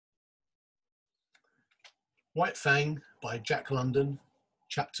White Fang by Jack London,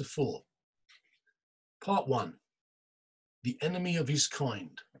 Chapter 4. Part 1. The Enemy of His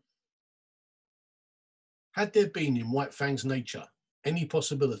Kind. Had there been in White Fang's nature any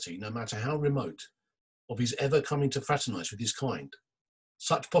possibility, no matter how remote, of his ever coming to fraternize with his kind,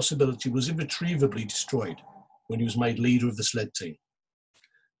 such possibility was irretrievably destroyed when he was made leader of the sled team.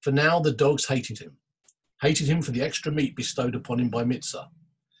 For now the dogs hated him for the extra meat bestowed upon him by Mitza,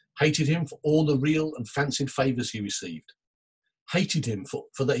 hated him for all the real and fancied favours he received, hated him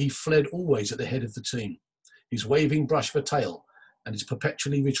for that he fled always at the head of the team, his waving brush for tail and his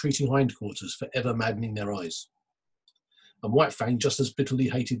perpetually retreating hindquarters forever maddening their eyes. And White Fang just as bitterly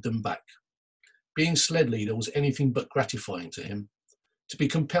hated them back. Being sled leader was anything but gratifying to him. To be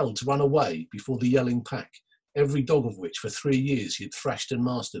compelled to run away before the yelling pack, every dog of which for 3 years he had thrashed and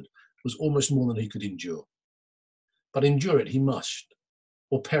mastered, was almost more than he could endure. But endure it he must,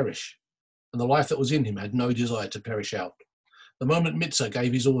 or perish, and the life that was in him had no desire to perish out. The moment Mitza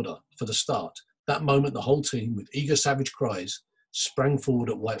gave his order for the start, that moment the whole team, with eager savage cries, sprang forward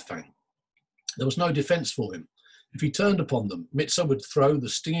at White Fang. There was no defence for him. If he turned upon them, Mitza would throw the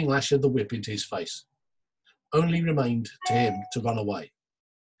stinging lash of the whip into his face. Only remained to him to run away.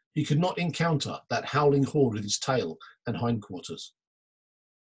 He could not encounter that howling horde with his tail and hindquarters.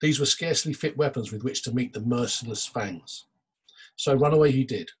 These were scarcely fit weapons with which to meet the merciless fangs. So run away he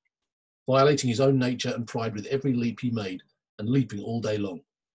did, violating his own nature and pride with every leap he made, and leaping all day long.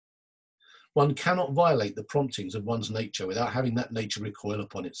 One cannot violate the promptings of one's nature without having that nature recoil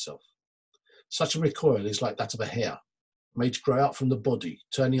upon itself. Such a recoil is like that of a hair, made to grow out from the body,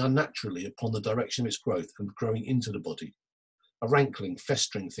 turning unnaturally upon the direction of its growth and growing into the body, a rankling,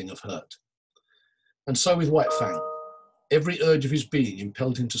 festering thing of hurt. And so with White Fang. Every urge of his being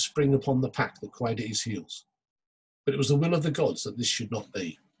impelled him to spring upon the pack that cried at his heels. But it was the will of the gods that this should not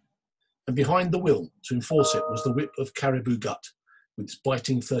be. And behind the will to enforce it was the whip of caribou gut with its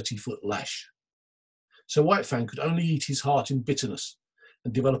biting 30-foot lash. So White Fang could only eat his heart in bitterness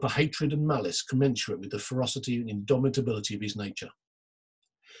and develop a hatred and malice commensurate with the ferocity and indomitability of his nature.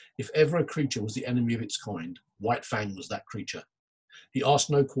 If ever a creature was the enemy of its kind, White Fang was that creature. He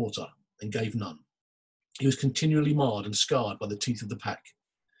asked no quarter and gave none. He was continually marred and scarred by the teeth of the pack,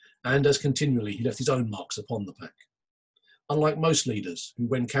 and as continually he left his own marks upon the pack. Unlike most leaders, who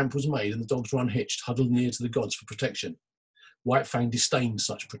when camp was made and the dogs were unhitched, huddled near to the gods for protection, White Fang disdained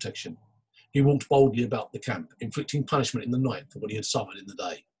such protection. He walked boldly about the camp, inflicting punishment in the night for what he had suffered in the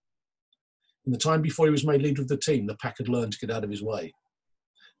day. In the time before he was made leader of the team, the pack had learned to get out of his way.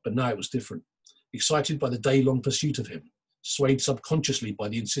 But now it was different. Excited by the day-long pursuit of him, swayed subconsciously by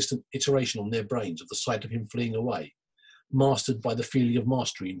the insistent iteration on their brains of the sight of him fleeing away, mastered by the feeling of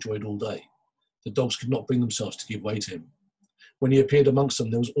mastery enjoyed all day, the dogs could not bring themselves to give way to him. When he appeared amongst them,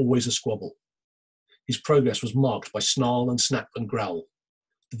 there was always a squabble. His progress was marked by snarl and snap and growl.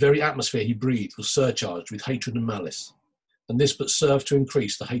 The very atmosphere he breathed was surcharged with hatred and malice, and this but served to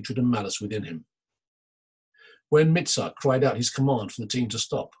increase the hatred and malice within him. When Mitza cried out his command for the team to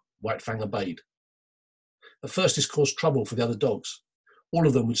stop, White Fang obeyed. At first this caused trouble for the other dogs. All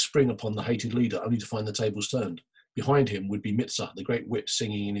of them would spring upon the hated leader only to find the tables turned. Behind him would be Mitza, the great whip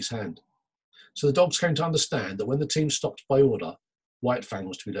singing in his hand. So the dogs came to understand that when the team stopped by order, White Fang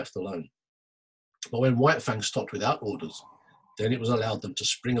was to be left alone. But when White Fang stopped without orders, then it was allowed them to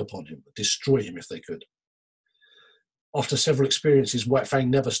spring upon him, destroy him if they could. After several experiences, White Fang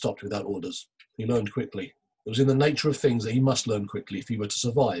never stopped without orders. He learned quickly. It was in the nature of things that he must learn quickly if he were to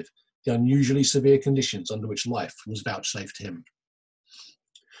survive the unusually severe conditions under which life was vouchsafed to him.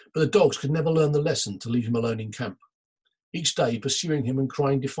 But the dogs could never learn the lesson to leave him alone in camp. Each day, pursuing him and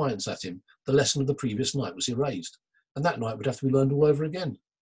crying defiance at him, the lesson of the previous night was erased, and that night would have to be learned all over again,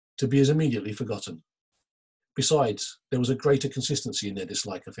 to be as immediately forgotten. Besides, there was a greater consistency in their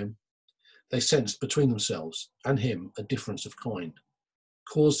dislike of him. They sensed between themselves and him a difference of kind,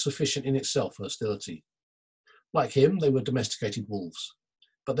 cause sufficient in itself for hostility. Like him, they were domesticated wolves,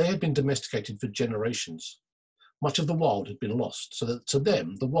 but they had been domesticated for generations. Much of the wild had been lost, so that to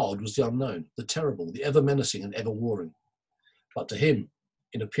them the wild was the unknown, the terrible, the ever-menacing and ever-warring. But to him,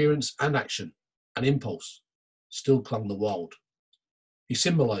 in appearance and action and impulse, still clung the wild. He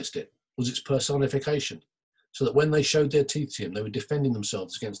symbolized it, was its personification, so that when they showed their teeth to him, they were defending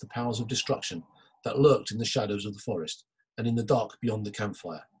themselves against the powers of destruction that lurked in the shadows of the forest and in the dark beyond the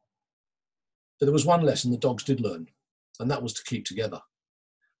campfire. But there was one lesson the dogs did learn, and that was to keep together.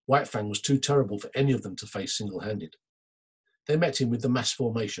 White Fang was too terrible for any of them to face single-handed. They met him with the mass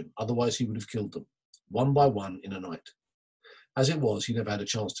formation, otherwise he would have killed them, one by one in a night. As it was, he never had a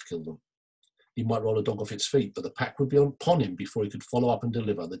chance to kill them. He might roll a dog off its feet, but the pack would be upon him before he could follow up and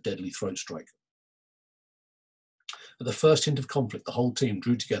deliver the deadly throat strike. At the first hint of conflict, the whole team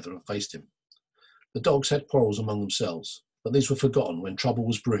drew together and faced him. The dogs had quarrels among themselves, but these were forgotten when trouble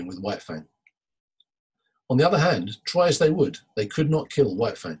was brewing with White Fang. On the other hand, try as they would, they could not kill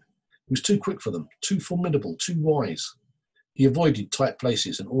White Fang. He was too quick for them, too formidable, too wise. He avoided tight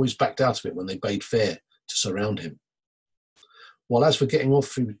places and always backed out of it when they bade fair to surround him. While as for getting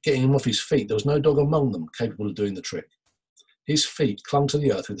him off his feet, there was no dog among them capable of doing the trick. His feet clung to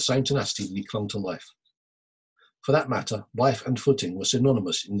the earth with the same tenacity that he clung to life. For that matter, life and footing were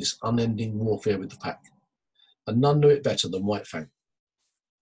synonymous in this unending warfare with the pack, and none knew it better than White Fang.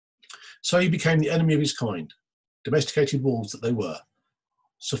 So he became the enemy of his kind, domesticated wolves that they were,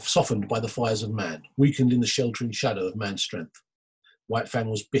 softened by the fires of man, weakened in the sheltering shadow of man's strength. White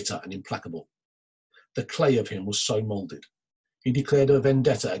Fang was bitter and implacable. The clay of him was so moulded. He declared a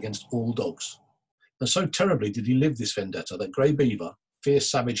vendetta against all dogs. And so terribly did he live this vendetta that Grey Beaver,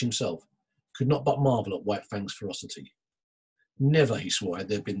 fierce savage himself, could not but marvel at White Fang's ferocity. Never, he swore, had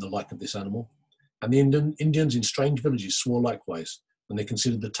there been the like of this animal, and the Indians in strange villages swore likewise when they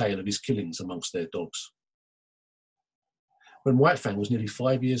considered the tale of his killings amongst their dogs. When White Fang was nearly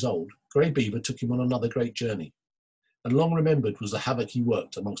 5 years old, Grey Beaver took him on another great journey, and long remembered was the havoc he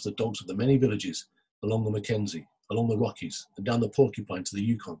worked amongst the dogs of the many villages along the Mackenzie, along the Rockies, and down the Porcupine to the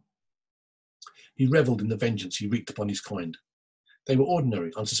Yukon. He revelled in the vengeance he wreaked upon his kind. They were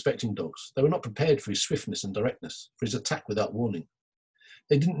ordinary, unsuspecting dogs. They were not prepared for his swiftness and directness, for his attack without warning.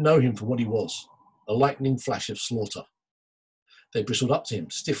 They didn't know him for what he was, a lightning flash of slaughter. They bristled up to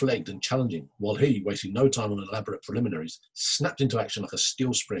him, stiff-legged and challenging, while he, wasting no time on elaborate preliminaries, snapped into action like a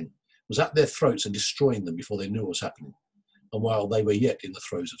steel spring, was at their throats and destroying them before they knew what was happening, and while they were yet in the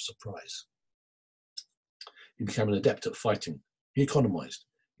throes of surprise. He became an adept at fighting. He economised.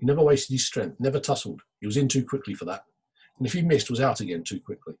 He never wasted his strength, never tussled. He was in too quickly for that, and if he missed, was out again too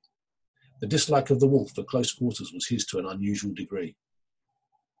quickly. The dislike of the wolf for close quarters was his to an unusual degree.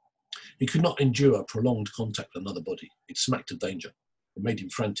 He could not endure prolonged contact with another body. It smacked of danger. It made him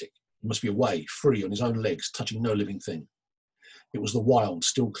frantic. He must be away, free, on his own legs, touching no living thing. It was the wild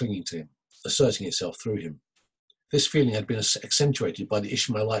still clinging to him, asserting itself through him. This feeling had been accentuated by the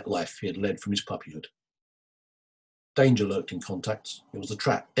Ishmaelite life he had led from his puppyhood. Danger lurked in contacts. It was the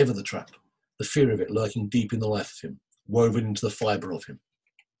trap, ever the trap, the fear of it lurking deep in the life of him, woven into the fibre of him.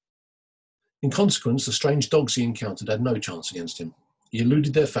 In consequence, the strange dogs he encountered had no chance against him. He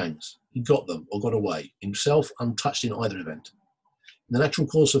eluded their fangs. He got them or got away, himself untouched in either event. In the natural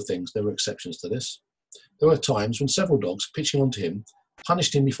course of things, there were exceptions to this. There were times when several dogs, pitching onto him,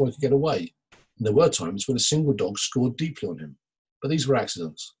 punished him before he could get away. And there were times when a single dog scored deeply on him. But these were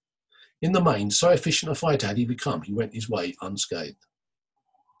accidents. In the main, so efficient a fighter had he become, he went his way unscathed.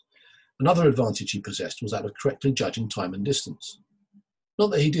 Another advantage he possessed was that of correctly judging time and distance.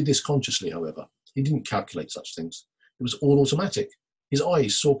 Not that he did this consciously, however. He didn't calculate such things. It was all automatic. His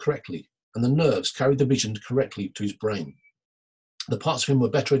eyes saw correctly, and the nerves carried the vision correctly to his brain. The parts of him were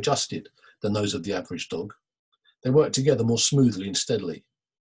better adjusted than those of the average dog. They worked together more smoothly and steadily.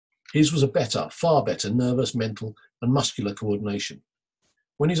 His was a better, far better, nervous, mental, and muscular coordination.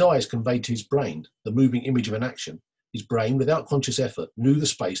 When his eyes conveyed to his brain the moving image of an action, his brain, without conscious effort, knew the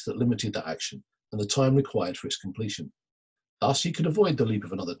space that limited that action and the time required for its completion. Thus, he could avoid the leap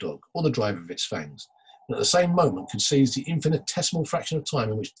of another dog or the drive of its fangs, and at the same moment could seize the infinitesimal fraction of time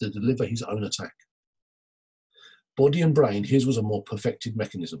in which to deliver his own attack. Body and brain, his was a more perfected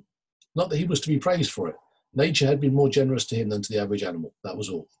mechanism. Not that he was to be praised for it. Nature had been more generous to him than to the average animal, that was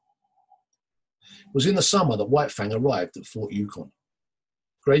all. It was in the summer that White Fang arrived at Fort Yukon.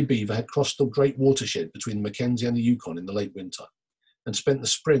 Grey Beaver had crossed the great watershed between the Mackenzie and the Yukon in the late winter, and spent the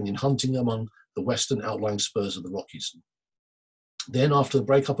spring in hunting among the western outlying spurs of the Rockies. Then, after the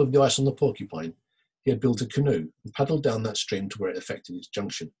break-up of the ice on the Porcupine, he had built a canoe and paddled down that stream to where it effected its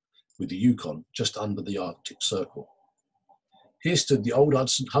junction with the Yukon just under the Arctic Circle. Here stood the old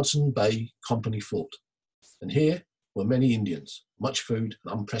Hudson Bay Company fort, and here were many Indians, much food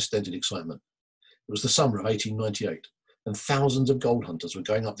and unprecedented excitement. It was the summer of 1898, and thousands of gold hunters were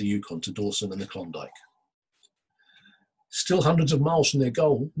going up the Yukon to Dawson and the Klondike. Still hundreds of miles from their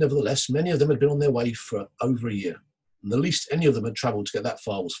goal, nevertheless, many of them had been on their way for over a year, and the least any of them had travelled to get that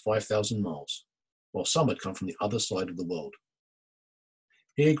far was 5,000 miles, while some had come from the other side of the world.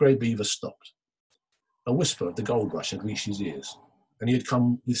 Here Grey Beaver stopped. A whisper of the gold rush had reached his ears, and he had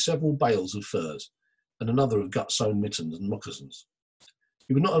come with several bales of furs and another of gut-sewn mittens and moccasins.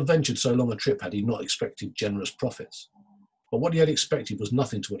 He would not have ventured so long a trip had he not expected generous profits. But what he had expected was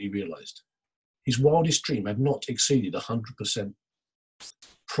nothing to what he realised. His wildest dream had not exceeded 100%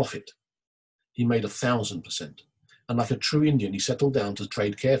 profit. He made 1,000%. And like a true Indian, he settled down to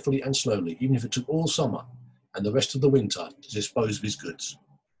trade carefully and slowly, even if it took all summer, and the rest of the winter to dispose of his goods.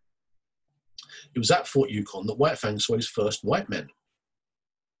 It was at Fort Yukon that White Fang saw his first white men.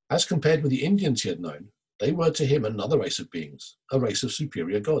 As compared with the Indians he had known, they were to him another race of beings, a race of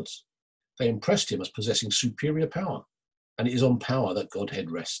superior gods. They impressed him as possessing superior power, and it is on power that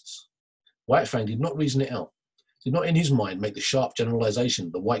Godhead rests. White Fang did not reason it out, did not in his mind make the sharp generalization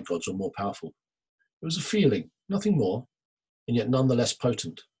that the white gods were more powerful. It was a feeling, nothing more, and yet none the less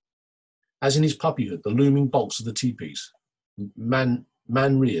potent. As in his puppyhood, the looming bulks of the teepees,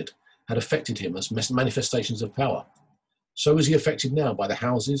 man-reared, had affected him as manifestations of power. So was he affected now by the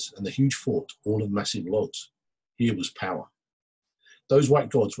houses and the huge fort, all of massive logs. Here was power. Those white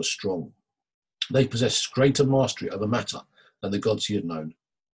gods were strong. They possessed greater mastery over matter than the gods he had known.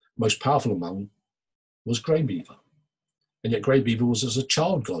 Most powerful among them was Grey Beaver. And yet Grey Beaver was as a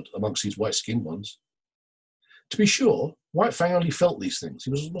child god amongst these white-skinned ones. To be sure, White Fang only felt these things.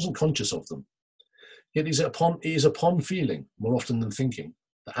 He wasn't conscious of them. Yet it is upon feeling, more often than thinking,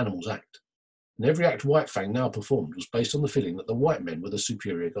 that animals act. And every act White Fang now performed was based on the feeling that the white men were the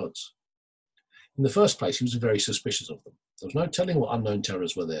superior gods. In the first place, he was very suspicious of them. There was no telling what unknown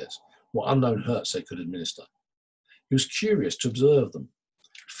terrors were theirs, what unknown hurts they could administer. He was curious to observe them,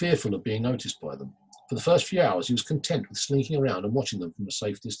 fearful of being noticed by them. For the first few hours, he was content with sneaking around and watching them from a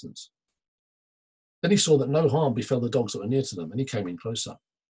safe distance. Then he saw that no harm befell the dogs that were near to them, and he came in closer.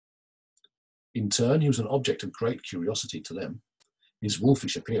 In turn, he was an object of great curiosity to them. His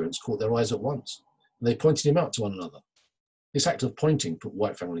wolfish appearance caught their eyes at once, and they pointed him out to one another. This act of pointing put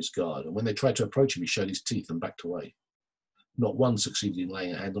White Fang on his guard, and when they tried to approach him, he showed his teeth and backed away. Not one succeeded in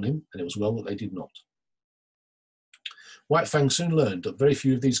laying a hand on him, and it was well that they did not. White Fang soon learned that very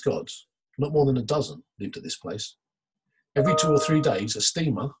few of these gods, not more than a dozen, lived at this place. Every 2 or 3 days, a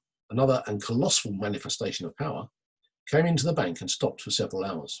steamer, another and colossal manifestation of power, came into the bank and stopped for several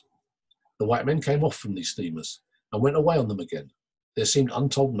hours. The white men came off from these steamers and went away on them again. There seemed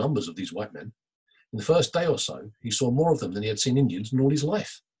untold numbers of these white men. In the first day or so, he saw more of them than he had seen Indians in all his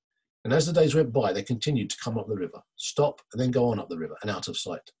life. And as the days went by, they continued to come up the river, stop, and then go on up the river and out of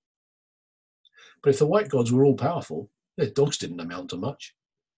sight. But if the white gods were all powerful, their dogs didn't amount to much.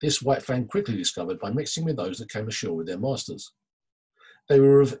 This White Fang quickly discovered by mixing with those that came ashore with their masters. They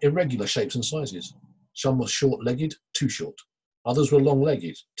were of irregular shapes and sizes. Some were short-legged, too short. Others were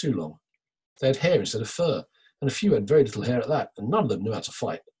long-legged, too long. They had hair instead of fur, and a few had very little hair at that, and none of them knew how to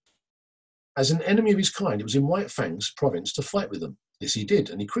fight. As an enemy of his kind, it was in White Fang's province to fight with them. This he did,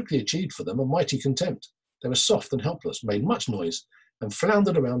 and he quickly achieved for them a mighty contempt. They were soft and helpless, made much noise, and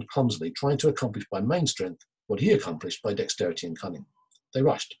floundered around clumsily, trying to accomplish by main strength what he accomplished by dexterity and cunning. They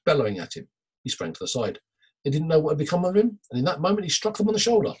rushed, bellowing at him. He sprang to the side. They didn't know what had become of him, and in that moment he struck them on the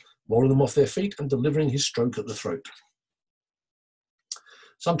shoulder, rolling them off their feet and delivering his stroke at the throat.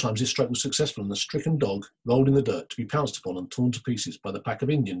 Sometimes his stroke was successful, and the stricken dog rolled in the dirt to be pounced upon and torn to pieces by the pack of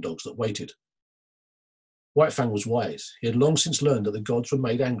Indian dogs that waited. White Fang was wise. He had long since learned that the gods were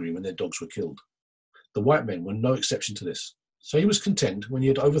made angry when their dogs were killed. The white men were no exception to this. So he was content, when he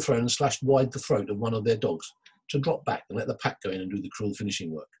had overthrown and slashed wide the throat of one of their dogs, to drop back and let the pack go in and do the cruel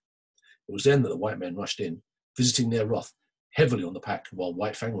finishing work. It was then that the white men rushed in, visiting their wrath heavily on the pack while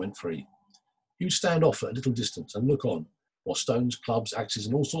White Fang went free. He would stand off at a little distance and look on, while stones, clubs, axes,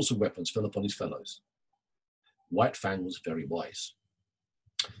 and all sorts of weapons fell upon his fellows. White Fang was very wise.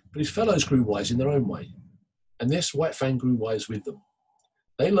 But his fellows grew wise in their own way, and this White Fang grew wise with them.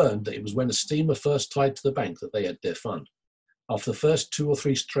 They learned that it was when a steamer first tied to the bank that they had their fun. After the first 2 or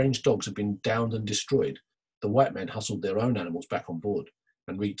 3 strange dogs had been downed and destroyed, the white men hustled their own animals back on board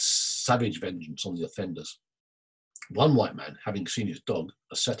and wreaked savage vengeance on the offenders. One white man, having seen his dog,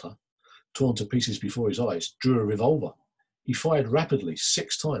 a setter, torn to pieces before his eyes, drew a revolver. He fired rapidly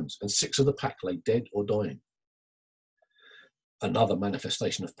 6 times, and 6 of the pack lay dead or dying. Another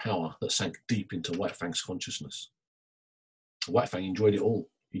manifestation of power that sank deep into White Fang's consciousness. White Fang enjoyed it all.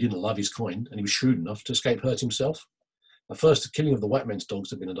 He didn't love his kind, and he was shrewd enough to escape hurt himself. At first, the killing of the white men's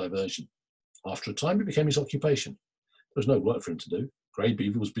dogs had been a diversion. After a time, it became his occupation. There was no work for him to do. Grey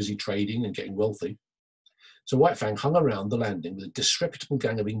Beaver was busy trading and getting wealthy. So White Fang hung around the landing with a disreputable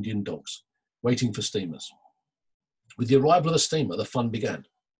gang of Indian dogs, waiting for steamers. With the arrival of the steamer, the fun began.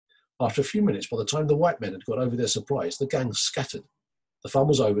 After a few minutes, by the time the white men had got over their surprise, the gang scattered. The fun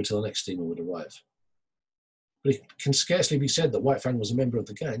was over till the next steamer would arrive. But it can scarcely be said that White Fang was a member of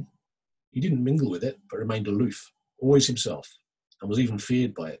the gang. He didn't mingle with it, but remained aloof, always himself, and was even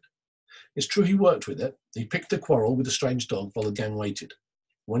feared by it. It's true he worked with it. He picked a quarrel with the strange dog while the gang waited.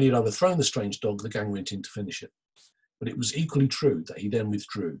 When he had overthrown the strange dog, the gang went in to finish it. But it was equally true that he then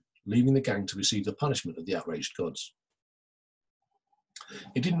withdrew, leaving the gang to receive the punishment of the outraged gods.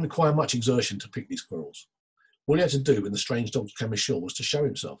 It didn't require much exertion to pick these quarrels. All he had to do when the strange dogs came ashore was to show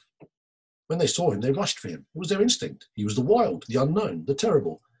himself. When they saw him, they rushed for him. It was their instinct. He was the wild, the unknown, the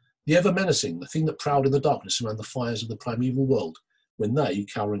terrible, the ever-menacing, the thing that prowled in the darkness around the fires of the primeval world, when they,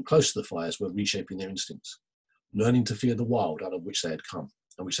 cowering close to the fires, were reshaping their instincts, learning to fear the wild out of which they had come,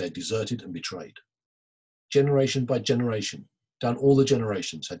 and which they had deserted and betrayed. Generation by generation, down all the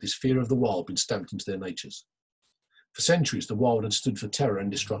generations, had this fear of the wild been stamped into their natures. For centuries, the wild had stood for terror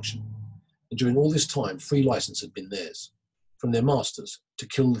and destruction, and during all this time, free license had been theirs, from their masters, to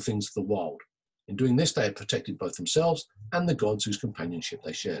kill the things of the wild. In doing this, they had protected both themselves and the gods whose companionship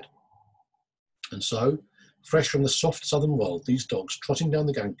they shared. And so, fresh from the soft southern world, these dogs, trotting down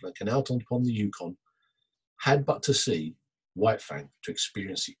the gangplank and out upon the Yukon, had but to see White Fang to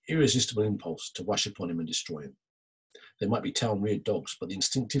experience the irresistible impulse to rush upon him and destroy him. They might be town-reared dogs, but the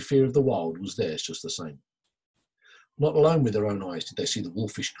instinctive fear of the wild was theirs just the same. Not alone with their own eyes did they see the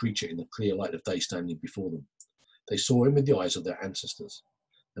wolfish creature in the clear light of day standing before them. They saw him with the eyes of their ancestors,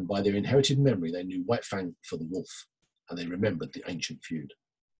 and by their inherited memory they knew White Fang for the wolf, and they remembered the ancient feud.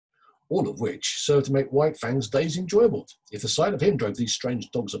 All of which served to make White Fang's days enjoyable. If the sight of him drove these strange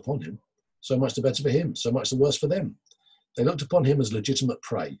dogs upon him, so much the better for him, so much the worse for them. They looked upon him as legitimate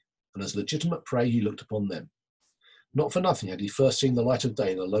prey, and as legitimate prey he looked upon them. Not for nothing had he first seen the light of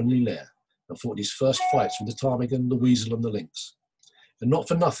day in a lonely lair, and fought his first fights with the ptarmigan, the weasel, and the lynx. And not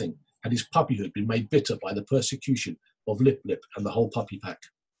for nothing had his puppyhood been made bitter by the persecution of Lip Lip and the whole puppy pack.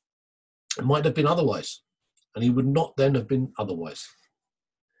 It might have been otherwise, and he would not then have been otherwise.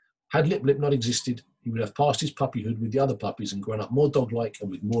 Had Lip Lip not existed, he would have passed his puppyhood with the other puppies and grown up more dog-like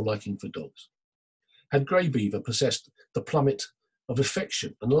and with more liking for dogs. Had Grey Beaver possessed the plummet of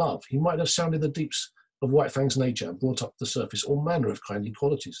affection and love, he might have sounded the deeps of White Fang's nature and brought up to the surface all manner of kindly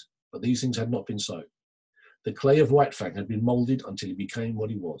qualities. But these things had not been so. The clay of White Fang had been moulded until he became what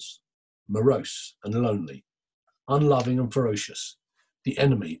he was, morose and lonely, unloving and ferocious, the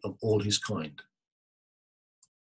enemy of all his kind.